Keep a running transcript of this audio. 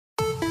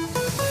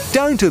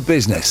Down to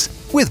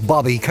Business with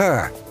Bobby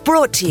Kerr.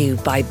 Brought to you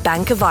by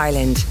Bank of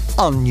Ireland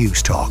on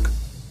News Talk.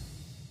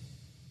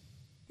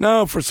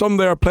 Now, for some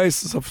they are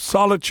places of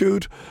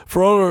solitude,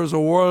 for others a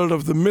world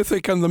of the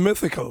mythic and the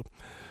mythical.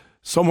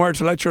 Somewhere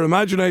to let your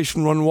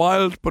imagination run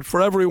wild, but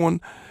for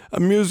everyone, a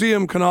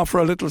museum can offer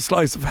a little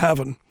slice of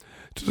heaven.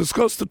 To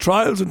discuss the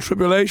trials and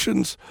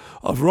tribulations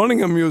of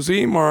running a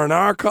museum or an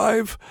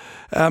archive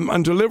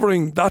and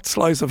delivering that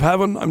slice of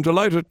heaven, I'm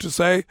delighted to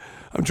say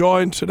I'm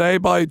joined today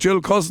by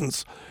Gill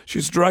Cousins.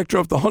 She's director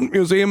of the Hunt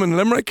Museum in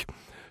Limerick.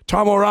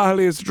 Tom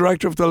O'Reilly is the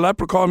director of the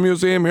Leprechaun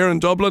Museum here in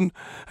Dublin.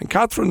 And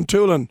Catherine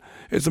Toolan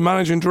is the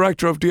managing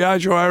director of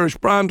Diageo Irish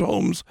Brand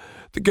Homes,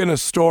 the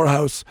Guinness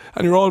Storehouse.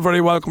 And you're all very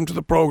welcome to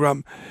the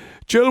programme.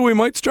 Gill, we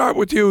might start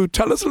with you.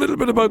 Tell us a little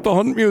bit about the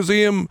Hunt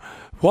Museum,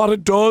 what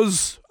it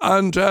does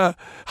and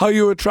how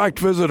you attract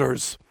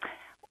visitors.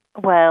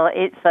 Well,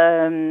 it's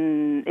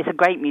a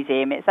great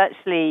museum. It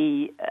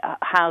actually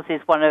houses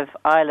one of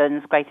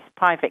Ireland's greatest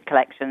private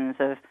collections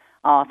of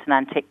art and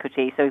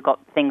antiquity. So we've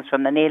got things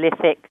from the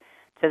Neolithic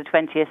to the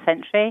 20th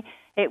century.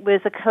 It was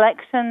a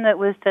collection that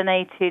was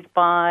donated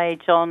by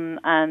John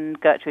and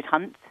Gertrude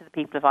Hunt to the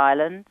people of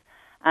Ireland,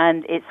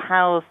 and it's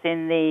housed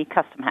in the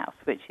Custom House,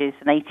 which is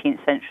an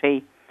 18th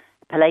century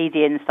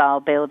Palladian-style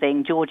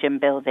building, Georgian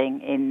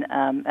building in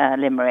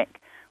Limerick.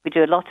 We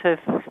do a lot of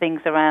things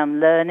around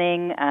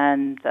learning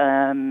and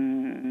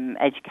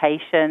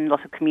education,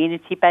 lots of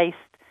community-based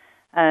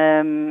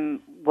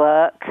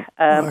work,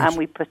 Right. and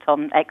we put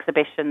on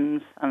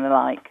exhibitions and the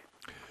like.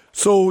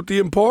 So the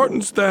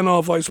importance then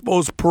of, I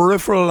suppose,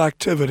 peripheral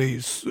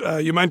activities,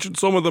 you mentioned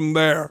some of them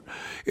there,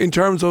 in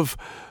terms of,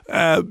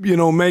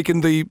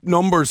 making the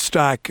numbers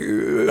stack.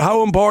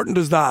 How important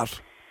is that?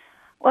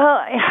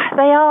 Well,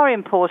 they are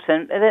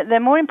important.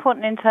 They're more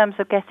important in terms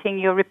of getting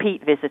your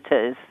repeat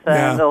visitors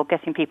or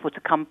getting people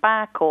to come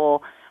back or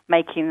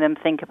making them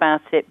think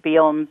about it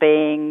beyond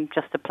being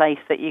just a place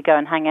that you go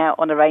and hang out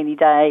on a rainy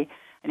day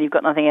and you've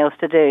got nothing else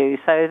to do.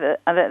 So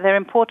they're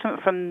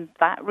important from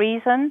that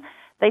reason.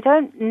 They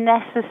don't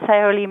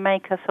necessarily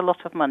make us a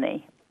lot of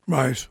money.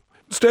 Right.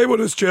 Stay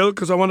with us, Gill,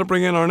 because I want to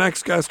bring in our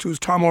next guest, who's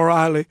Tom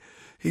O'Reilly.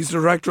 He's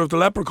the director of the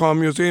Leprechaun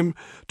Museum.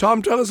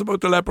 Tom, tell us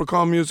about the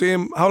Leprechaun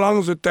Museum. How long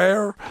is it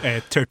there?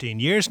 13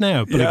 years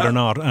now, believe it or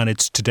not. And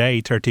it's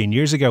today, 13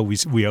 years ago,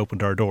 we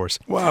opened our doors.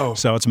 Wow.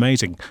 So it's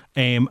amazing.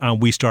 And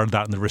we started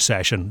that in the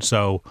recession.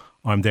 So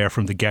I'm there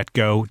from the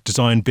get-go.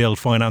 Design, build,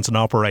 finance and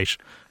operate.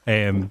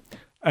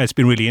 It's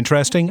been really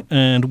interesting.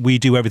 And we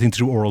do everything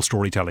through oral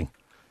storytelling.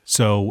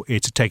 So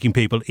it's taking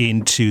people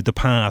into the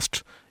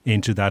past,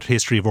 into that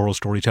history of oral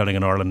storytelling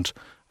in Ireland.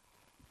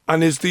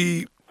 And is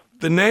the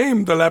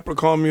name, the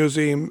Leprechaun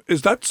Museum,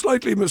 is that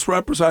slightly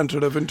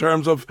misrepresentative in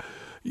terms of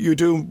you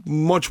do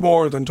much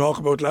more than talk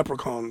about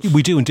leprechauns?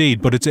 We do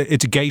indeed, but it's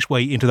a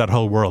gateway into that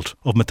whole world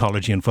of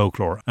mythology and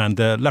folklore. And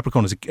the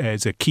leprechaun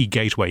is a key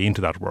gateway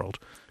into that world.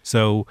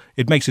 So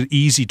it makes it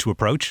easy to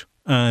approach,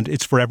 and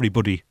it's for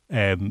everybody,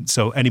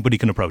 so anybody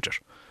can approach it.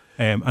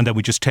 And then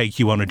we just take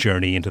you on a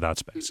journey into that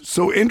space.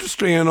 So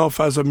interesting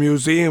enough, as a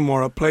museum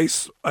or a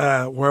place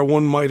where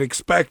one might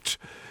expect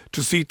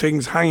to see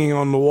things hanging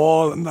on the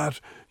wall and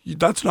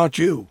that's not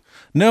you.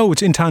 No,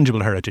 it's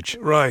intangible heritage.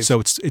 Right. So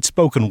it's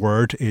spoken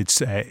word,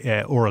 it's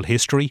oral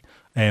history,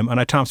 and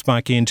it taps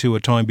back into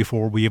a time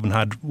before we even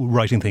had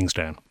writing things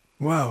down.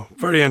 Wow,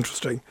 very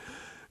interesting.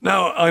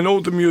 Now, I know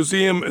the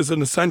museum is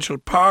an essential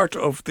part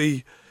of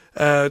the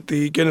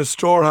Guinness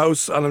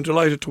Storehouse, and I'm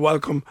delighted to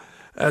welcome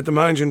the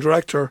managing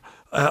director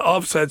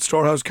of said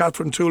storehouse,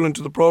 Catherine Toolan,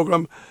 to the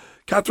programme.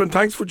 Catherine,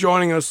 thanks for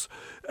joining us.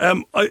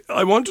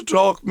 I want to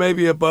talk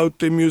maybe about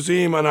the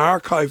museum and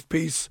archive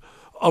piece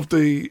of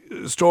the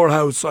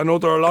storehouse. I know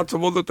there are lots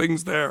of other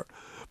things there,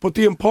 but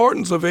the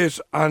importance of it,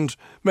 and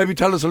maybe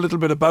tell us a little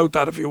bit about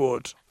that if you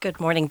would. Good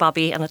morning,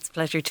 Bobby, and it's a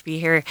pleasure to be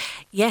here.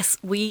 Yes,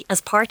 we,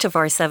 as part of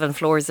our 7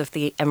 floors of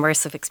the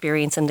immersive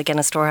experience in the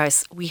Guinness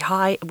Storehouse, we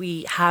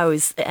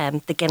house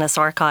the Guinness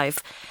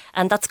Archive,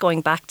 and that's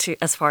going back to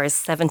as far as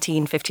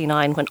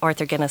 1759 when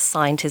Arthur Guinness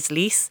signed his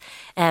lease.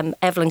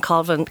 Evelyn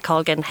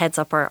Colgan heads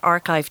up our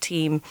archive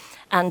team,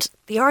 and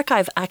the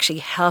archive actually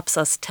helps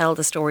us tell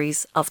the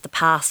stories of the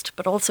past,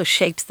 but also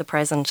shapes the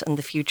present and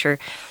the future.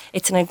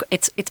 It's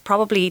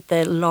probably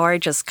the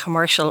largest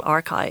commercial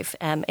archive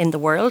in the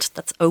world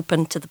that's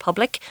open to the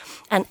public,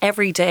 and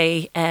every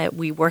day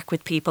we work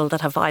with people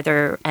that have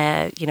either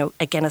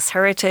a Guinness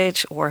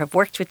heritage or have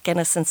worked with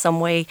Guinness in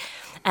some way.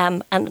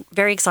 And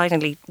very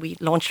excitingly, we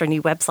launched our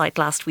new website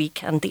last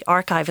week, and the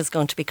archive is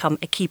going to become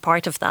a key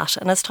part of that.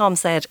 And as Tom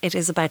said, it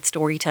is about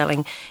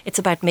storytelling. It's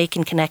about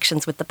making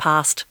connections with the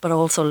past, but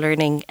also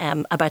learning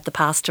about the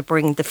past to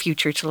bring the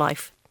future to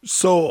life.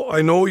 So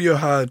I know you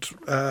had,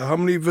 how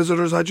many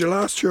visitors had you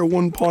last year?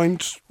 1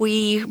 point?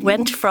 We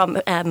went from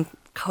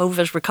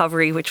COVID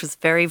recovery, which was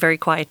very, very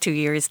quiet 2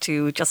 years,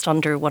 to just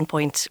under we had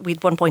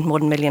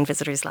 1.1 million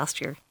visitors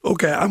last year.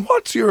 Okay, and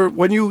what's your,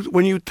 when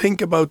you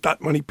think about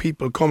that many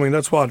people coming,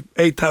 that's what,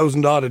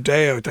 8,000 odd a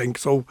day, I think.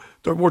 So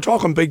we're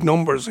talking big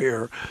numbers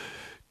here.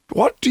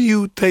 What do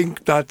you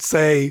think that,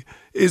 say,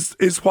 is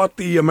what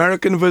the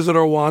American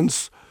visitor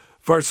wants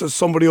versus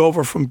somebody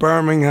over from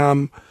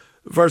Birmingham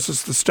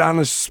versus the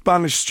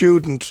Spanish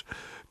student?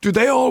 Do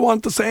they all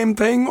want the same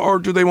thing, or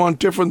do they want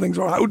different things?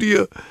 Or how do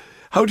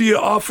you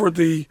offer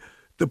the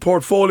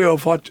portfolio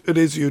of what it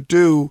is you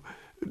do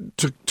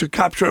to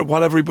capture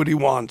what everybody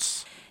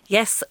wants?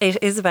 Yes, it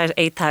is about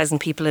 8,000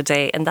 people a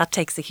day, and that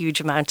takes a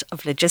huge amount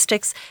of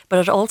logistics, but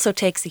it also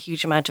takes a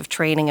huge amount of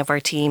training of our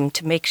team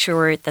to make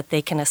sure that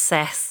they can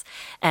assess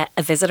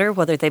a visitor,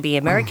 whether they be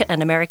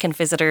an American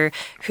visitor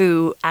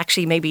who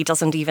actually maybe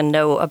doesn't even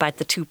know about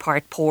the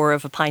 2-part pour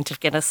of a pint of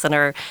Guinness and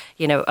are,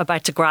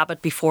 about to grab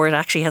it before it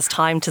actually has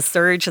time to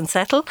surge and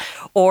settle,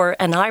 or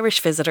an Irish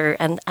visitor.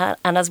 And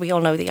as we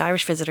all know, the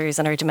Irish visitors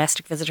and our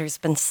domestic visitors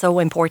have been so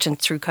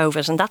important through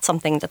COVID, and that's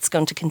something that's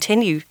going to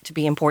continue to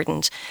be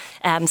important.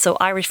 So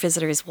Irish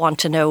visitors want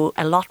to know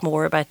a lot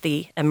more about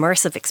the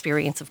immersive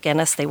experience of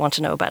Guinness. They want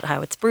to know about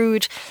how it's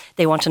brewed.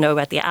 They want to know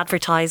about the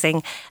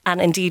advertising. And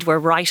indeed, we're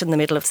right in the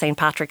middle of St.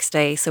 Patrick's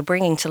Day. So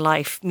bringing to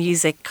life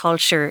music,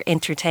 culture,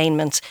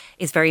 entertainment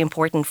is very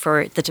important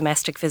for the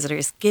domestic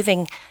visitors.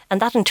 Giving,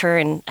 and that in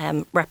turn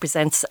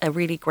represents a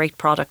really great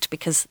product,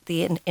 because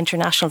the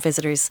international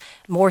visitors,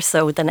 more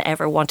so than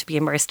ever, want to be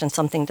immersed in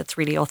something that's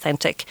really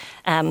authentic.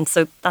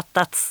 So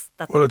that's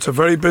Well, it's a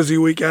very busy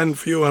weekend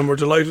for you, and we're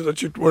delighted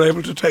that you were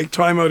able to take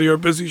time out of your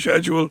busy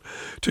schedule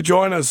to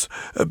join us.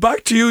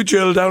 Back to you,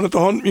 Gill, down at the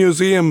Hunt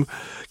Museum.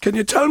 Can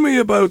you tell me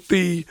about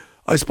the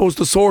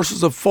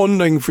sources of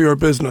funding for your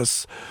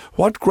business?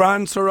 What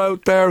grants are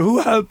out there?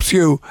 Who helps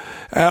you?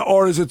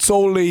 Or is it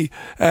solely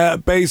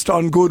based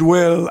on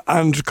goodwill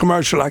and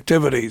commercial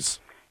activities?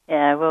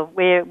 Yeah, well,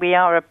 we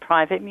are a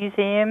private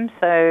museum,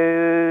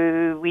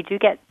 so we do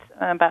get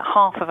about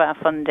half of our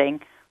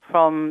funding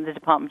from the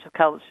Department of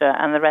Culture,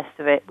 and the rest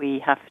of it we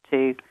have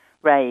to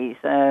raise.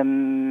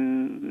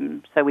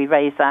 So we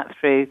raise that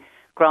through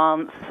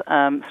grants,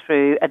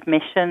 through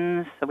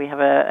admissions. So we have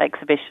an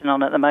exhibition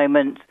on at the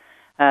moment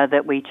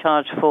that we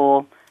charge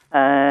for,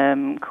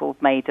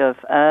 called Made of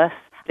Earth.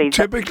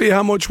 Typically,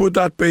 how much would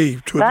that be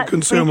to the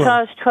consumer? We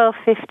charge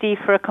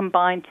 $12.50 for a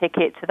combined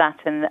ticket to that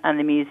and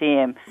the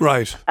museum.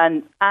 Right.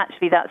 And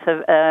actually, that's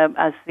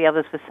as the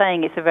others were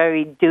saying, it's a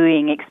very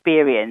doing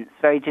experience,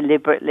 very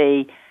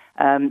deliberately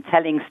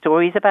telling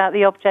stories about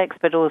the objects,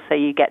 but also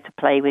you get to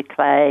play with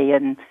clay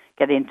and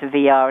get into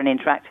VR and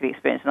interactive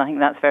experience, and I think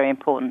that's very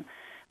important.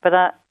 But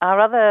our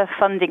other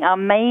funding, our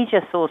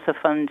major source of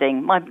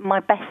funding, my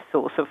best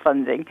source of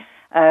funding,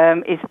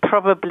 is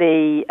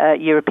probably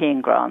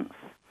European grants.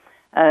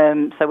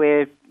 So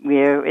we're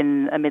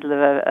in the middle of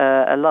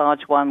a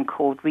large one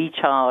called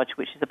Recharge,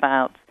 which is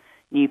about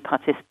new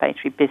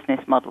participatory business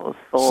models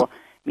for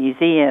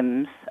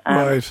museums.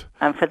 Right.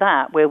 And for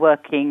that, we're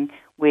working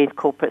with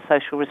corporate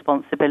social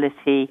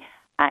responsibility,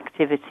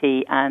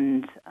 activity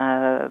and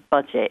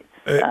budget.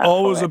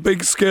 Always a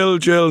big skill,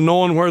 Gill,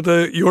 knowing where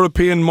the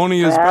European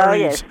money is buried,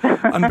 yes.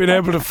 and being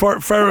able to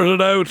ferret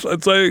it out.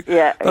 I'd say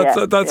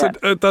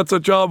that's a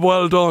job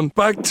well done.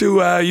 Back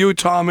to you,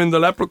 Tom, in the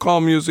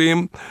Leprechaun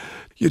Museum.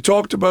 You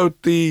talked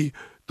about the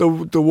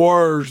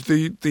word,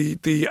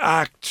 the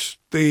act,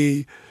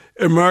 the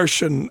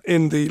immersion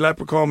in the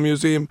Leprechaun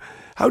Museum.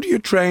 How do you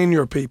train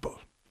your people?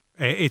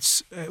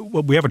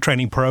 We have a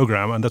training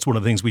program, and that's one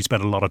of the things we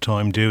spend a lot of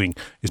time doing,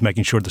 is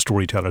making sure the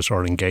storytellers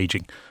are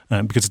engaging,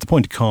 because it's the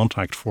point of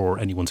contact for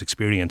anyone's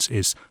experience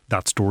is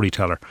that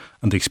storyteller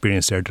and the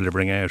experience they're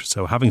delivering out.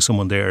 So having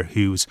someone there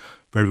who's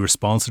very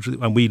responsive to,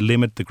 and we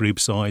limit the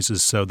group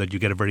sizes so that you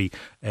get a very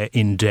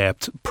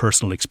in-depth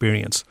personal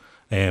experience.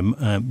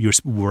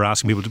 We're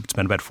asking people to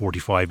spend about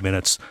 45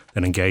 minutes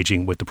and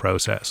engaging with the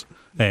process.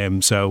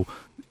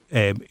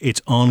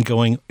 It's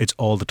ongoing, it's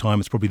all the time.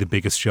 It's probably the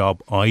biggest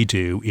job I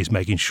do, is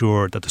making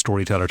sure that the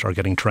storytellers are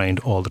getting trained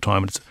all the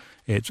time.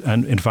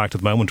 And in fact,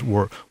 at the moment,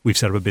 we've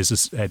set up a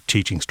business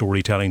teaching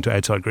storytelling to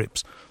outside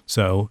groups.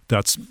 So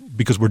that's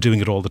because we're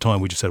doing it all the time.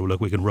 We just said, well, look,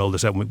 we can roll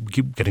this out, and we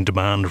keep getting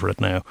demand for it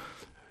now.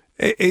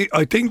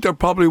 I think there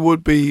probably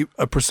would be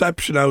a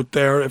perception out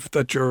there, if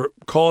that you're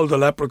called the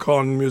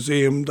Leprechaun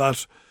Museum,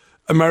 that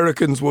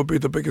Americans would be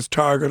the biggest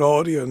target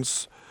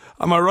audience.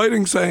 Am I right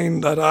in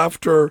saying that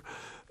after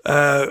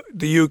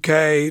the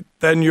UK,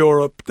 then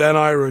Europe, then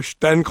Irish,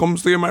 then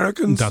comes the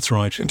Americans? That's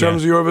right. In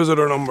terms of your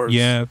visitor numbers.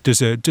 Yeah,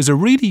 there's a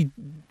really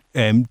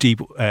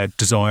deep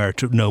desire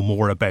to know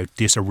more about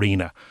this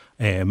arena.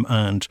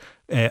 And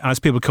as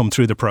people come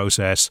through the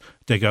process,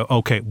 they go,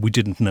 okay, we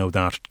didn't know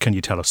that. Can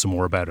you tell us some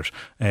more about it?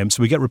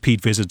 So we get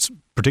repeat visits,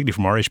 particularly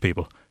from Irish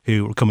people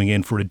who are coming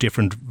in for a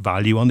different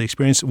value on the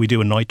experience. We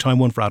do a nighttime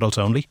one for adults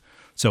only.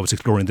 So it's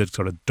exploring the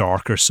sort of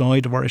darker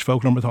side of Irish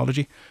folklore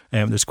mythology.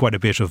 There's quite a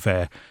bit of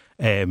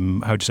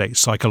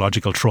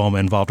psychological trauma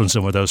involved in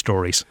some of those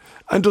stories.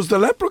 And does the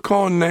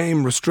Leprechaun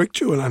name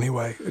restrict you in any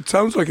way? It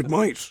sounds like it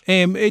might.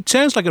 It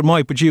sounds like it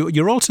might, but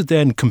you're also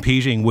then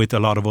competing with a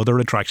lot of other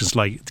attractions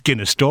like the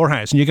Guinness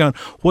Storehouse. And you're going,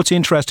 what's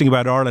interesting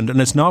about Ireland? And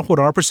it's not what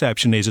our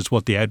perception is, it's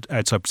what the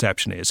outside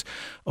perception is.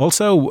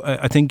 Also,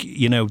 I think,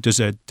 there's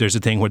a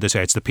thing where they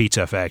say it's the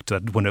pizza effect,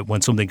 that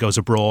when something goes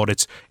abroad,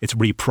 it's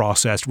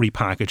reprocessed,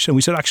 repackaged. And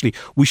we said, actually,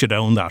 we should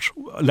own that.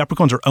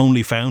 Leprechauns are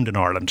only found in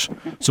Ireland.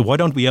 So why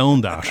don't we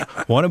own that?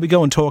 Why don't we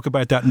go and talk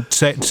about that and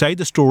say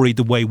the story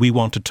the way we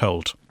want it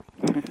told?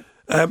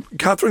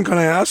 Catherine, can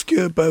I ask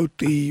you about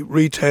the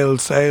retail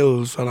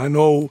sales? And I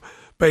know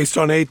based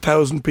on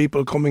 8,000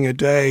 people coming a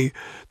day,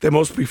 they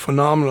must be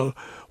phenomenal.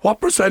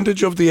 What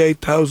percentage of the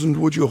 8,000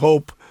 would you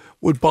hope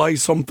would buy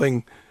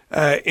something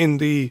in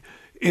the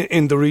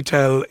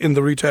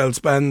retail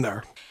spend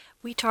there?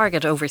 We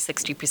target over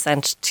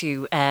 60%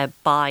 to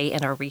buy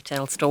in our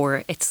retail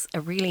store. It's a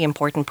really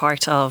important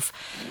part of,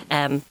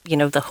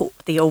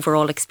 the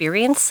overall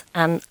experience.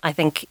 And I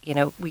think,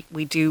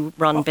 we do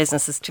run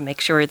businesses to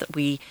make sure that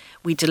we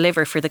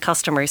deliver for the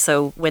customer.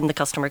 So when the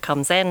customer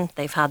comes in,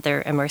 they've had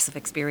their immersive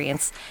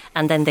experience,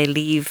 and then they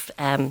leave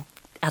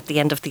at the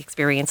end of the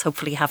experience,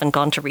 hopefully haven't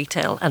gone to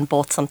retail and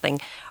bought something.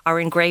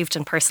 Our engraved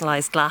and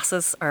personalised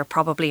glasses are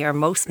probably our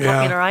most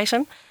popular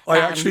item. I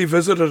actually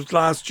visited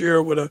last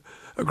year with a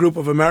group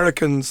of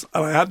Americans,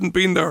 and I hadn't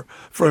been there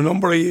for a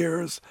number of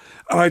years.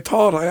 And I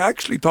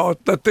actually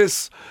thought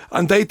that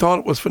and they thought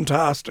it was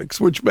fantastic,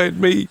 which made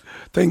me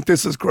think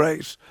this is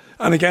great.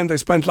 And again, they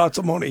spent lots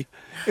of money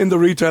in the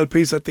retail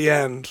piece at the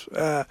end.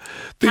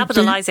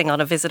 Capitalising on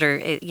a visitor,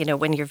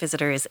 when your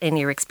visitor is in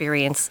your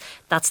experience,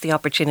 that's the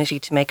opportunity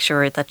to make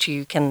sure that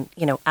you can,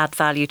 add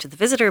value to the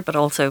visitor, but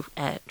also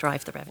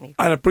drive the revenue.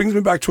 And it brings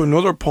me back to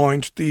another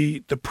point,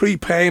 the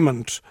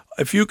prepayment.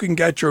 If you can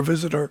get your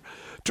visitor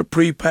to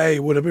prepay,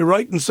 would it be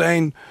right in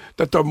saying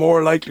that they're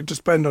more likely to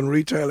spend on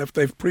retail if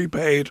they've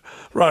prepaid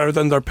rather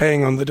than they're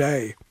paying on the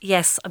day?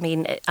 Yes, I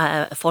mean,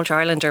 Fáilte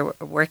Ireland are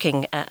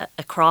working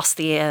across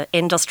the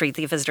industry,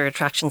 the visitor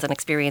attractions and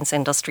experience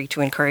industry,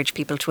 to encourage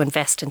people to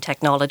invest in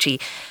technology.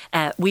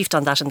 We've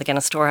done that in the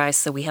Guinness Storehouse,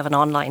 so we have an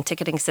online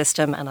ticketing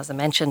system and, as I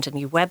mentioned, a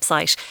new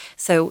website.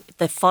 So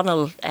the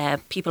funnel,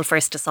 people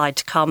first decide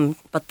to come,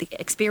 but the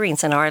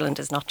experience in Ireland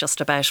is not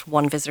just about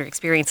one visitor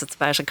experience, it's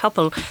about a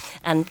couple,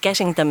 and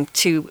getting them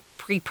to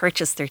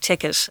pre-purchase their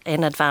ticket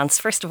in advance.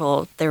 First of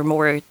all,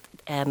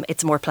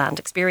 it's a more planned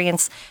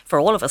experience for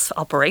all of us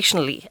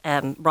operationally,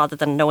 rather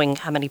than knowing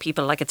how many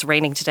people. Like, it's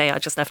raining today, I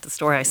just left the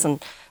storehouse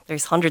and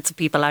there's hundreds of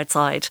people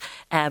outside,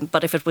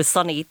 but if it was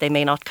sunny they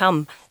may not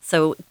come.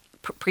 So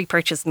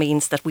pre-purchase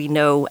means that we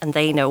know and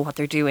they know what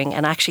they're doing,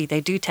 and actually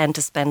they do tend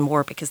to spend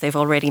more because they've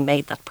already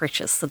made that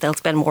purchase, so they'll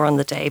spend more on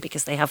the day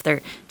because they have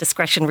their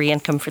discretionary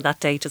income for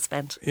that day to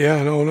spend.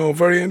 Yeah, no,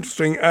 very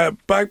interesting.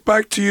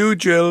 Back to you,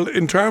 Gill,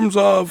 in terms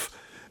of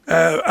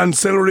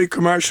ancillary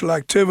commercial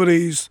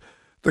activities,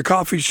 the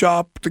coffee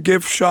shop, the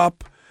gift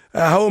shop,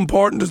 how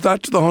important is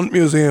that to the Hunt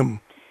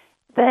Museum?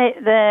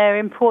 They're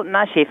important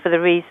actually for the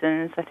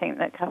reasons I think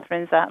that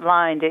Catherine's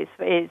outlined.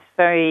 It's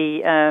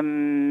very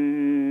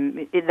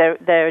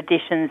they're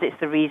additions. It's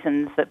the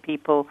reasons that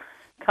people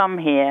come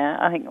here.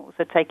 I think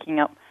also taking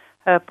up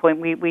her point,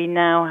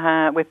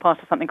 we're part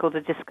of something called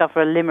the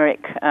Discover a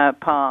Limerick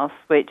Pass,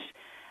 which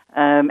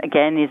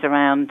again is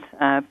around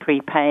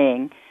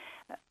prepaying.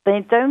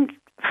 They don't,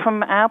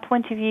 from our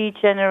point of view,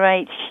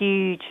 generate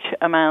huge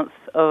amounts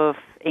of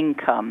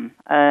income.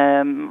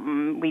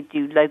 We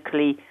do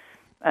locally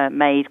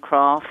made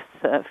crafts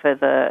for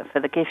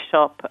the gift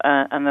shop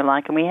and the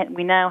like, and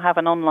we now have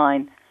an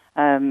online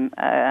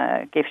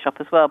gift shop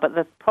as well. But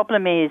the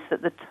problem is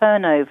that the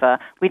turnover,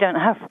 we don't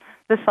have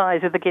the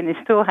size of the Guinness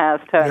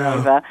Storehouse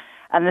turnover,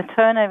 and the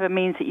turnover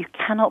means that you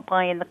cannot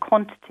buy in the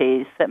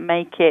quantities that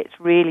make it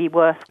really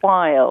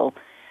worthwhile.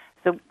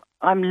 So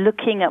I'm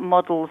looking at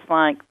models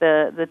like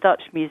the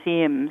Dutch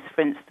museums,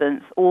 for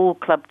instance, all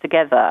clubbed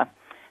together.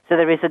 So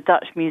there is a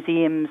Dutch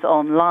Museums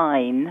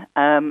online.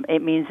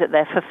 It means that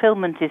their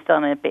fulfillment is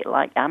done a bit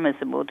like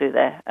Amazon will do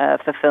their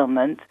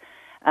fulfillment.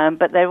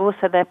 But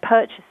their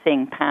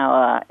purchasing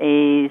power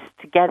is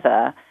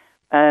together,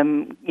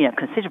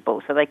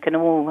 considerable. So they can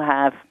all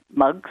have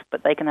mugs,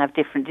 but they can have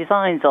different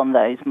designs on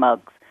those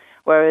mugs.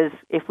 Whereas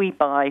if we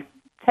buy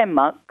 10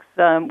 mugs,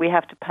 we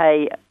have to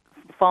pay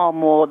far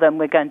more than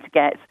we're going to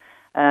get,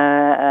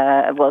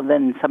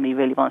 than somebody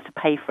really wants to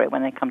pay for it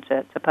when they come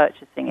to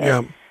purchasing it.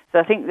 Yeah. So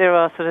I think there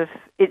are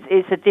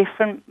it's a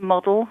different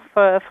model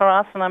for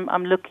us, and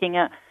I'm looking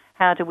at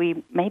how do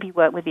we maybe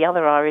work with the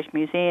other Irish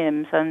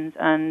museums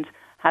and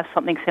have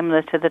something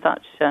similar to the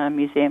Dutch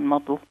museum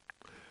model.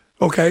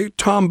 Okay,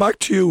 Tom, back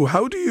to you.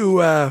 How do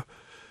you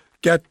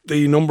get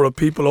the number of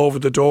people over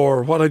the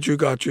door? What had you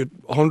got? You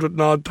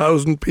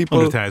 100,000 people?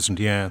 100,000,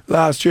 yeah.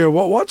 Last year.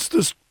 What's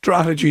the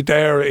strategy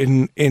there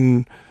in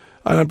and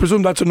I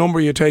presume that's a number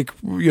you take,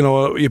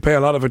 you pay a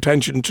lot of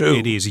attention to.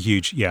 It is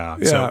huge, yeah.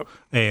 So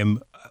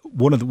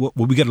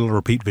we get a lot of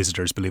repeat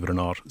visitors, believe it or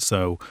not.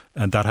 So,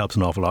 and that helps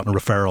an awful lot. And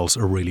referrals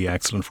are really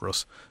excellent for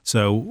us.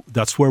 So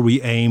that's where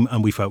we aim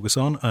and we focus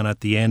on. And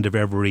at the end of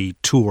every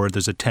tour,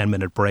 there's a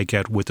 10-minute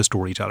breakout with the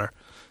storyteller.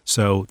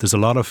 So there's a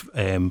lot of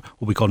what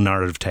we call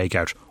narrative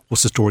takeout.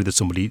 What's the story that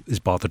somebody is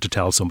bothered to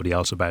tell somebody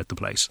else about the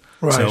place?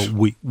 Right. So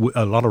we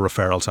a lot of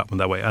referrals happen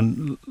that way.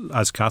 And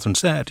as Catherine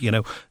said,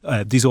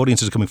 these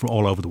audiences are coming from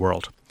all over the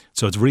world.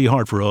 So it's really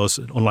hard for us,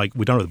 unlike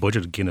we don't have the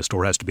budget at Guinness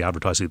Storehouse to be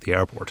advertising at the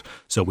airport.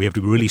 So we have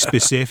to be really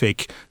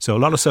specific. So a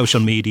lot of social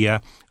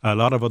media, a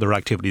lot of other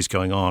activities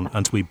going on.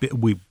 And so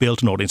we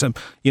built an audience. And,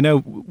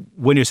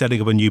 when you're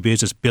setting up a new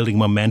business, building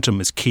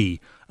momentum is key.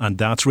 And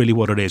that's really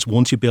what it is.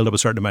 Once you build up a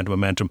certain amount of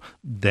momentum,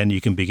 then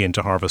you can begin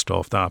to harvest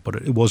off that. But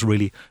it was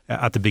really,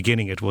 at the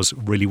beginning, it was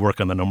really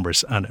working the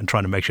numbers and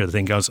trying to make sure the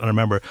thing goes. And I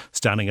remember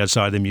standing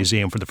outside the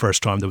museum for the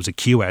first time. There was a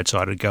queue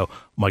outside. I'd go,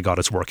 my God,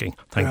 it's working.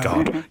 Thank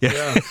God.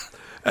 Yeah.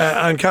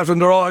 And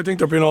Catherine, I think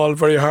they've been all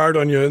very hard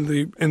on you in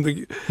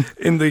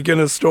the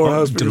Guinness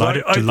Storehouse.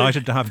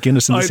 Delighted to have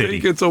Guinness in the city. I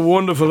think it's a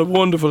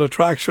wonderful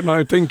attraction.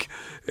 I think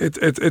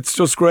it's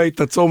just great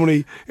that so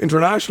many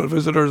international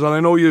visitors, and I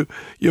know you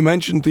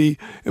mentioned the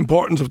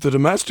importance of the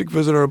domestic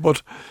visitor,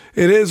 but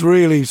it is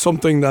really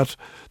something that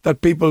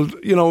people,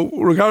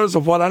 regardless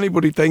of what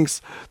anybody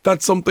thinks,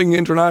 that's something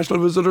international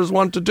visitors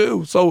want to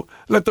do. So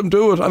let them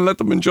do it and let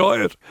them enjoy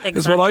it,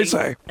 is what I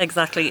say.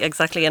 Exactly.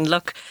 And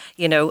look,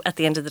 at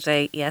the end of the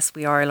day, yes,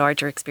 we are a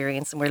larger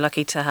experience and we're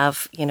lucky to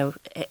have,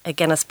 a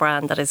Guinness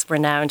brand that is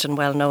renowned and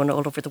well known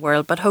all over the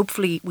world. But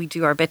hopefully we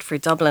do our bit for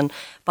Dublin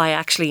by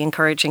actually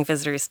encouraging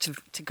visitors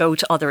to go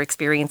to other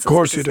experiences. Of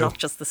course you do. Not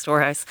just the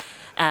Storehouse.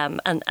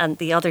 And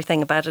the other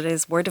thing about it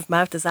is word of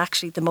mouth is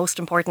actually the most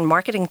important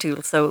marketing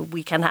tool. So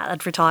we can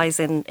advertise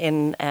in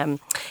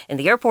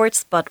the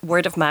airports, but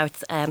word of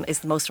mouth is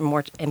the most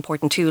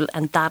important tool,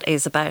 and that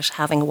is about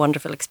having a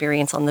wonderful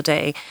experience on the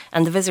day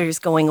and the visitors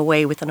going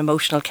away with an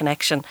emotional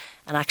connection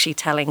and actually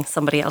telling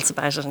somebody else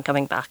about it and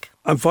coming back.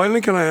 And finally,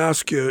 can I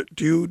ask you,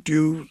 do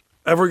you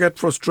ever get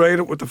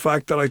frustrated with the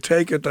fact that I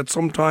take it that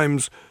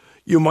sometimes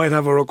you might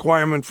have a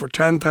requirement for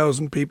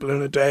 10,000 people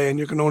in a day and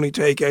you can only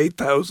take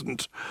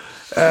 8,000?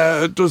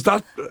 Does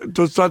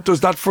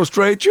that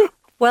frustrate you?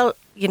 Well,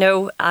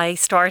 I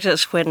started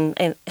when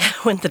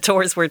the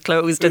doors were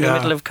closed in the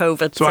middle of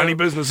COVID. So any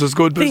business is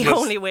good business. The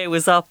only way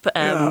was up.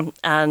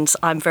 And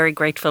I'm very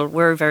grateful.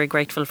 We're very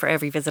grateful for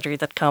every visitor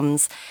that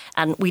comes.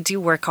 And we do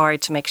work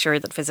hard to make sure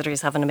that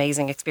visitors have an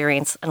amazing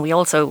experience. And we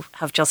also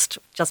have just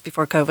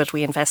before COVID,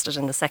 we invested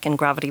in the second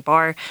Gravity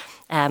Bar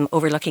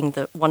overlooking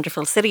the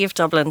wonderful city of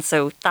Dublin.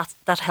 So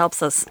that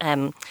helps us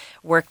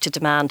work to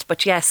demand.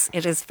 But yes,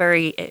 it is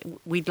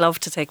we'd love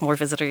to take more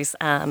visitors.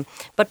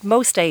 But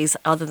most days,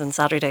 other than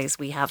Saturdays,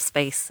 we have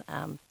space.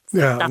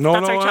 That's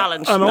our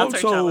challenge. And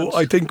also,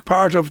 I think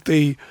part of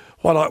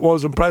what I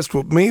was impressed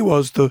with me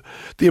was the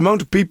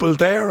amount of people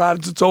there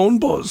adds its own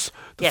buzz.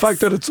 The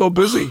fact that it's so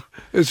busy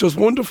is just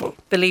wonderful.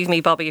 Believe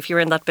me, Bobby, if you were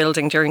in that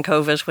building during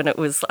COVID when I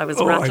was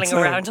rattling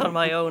around on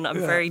my own, I'm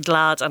very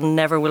glad and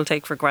never will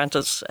take for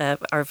granted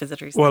our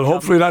visitors. Well,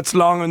 hopefully that's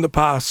long in the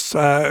past.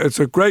 It's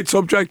a great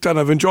subject and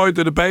I've enjoyed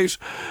the debate.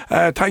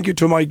 Thank you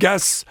to my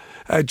guests,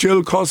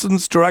 Gill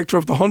Cousins, Director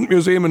of the Hunt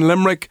Museum in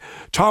Limerick,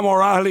 Tom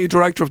O'Reilly,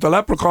 Director of the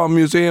Leprechaun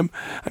Museum,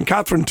 and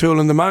Catherine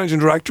Toolan, the Managing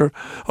Director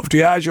of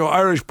Diageo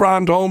Irish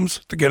Brand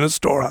Homes, the Guinness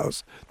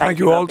Storehouse. Thank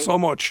you all so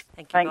much.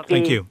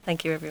 Thank you,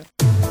 everyone.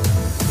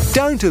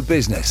 Down to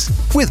Business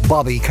with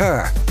Bobby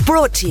Kerr.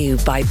 Brought to you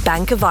by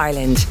Bank of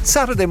Ireland.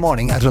 Saturday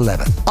morning at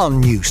 11 on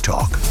News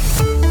Talk.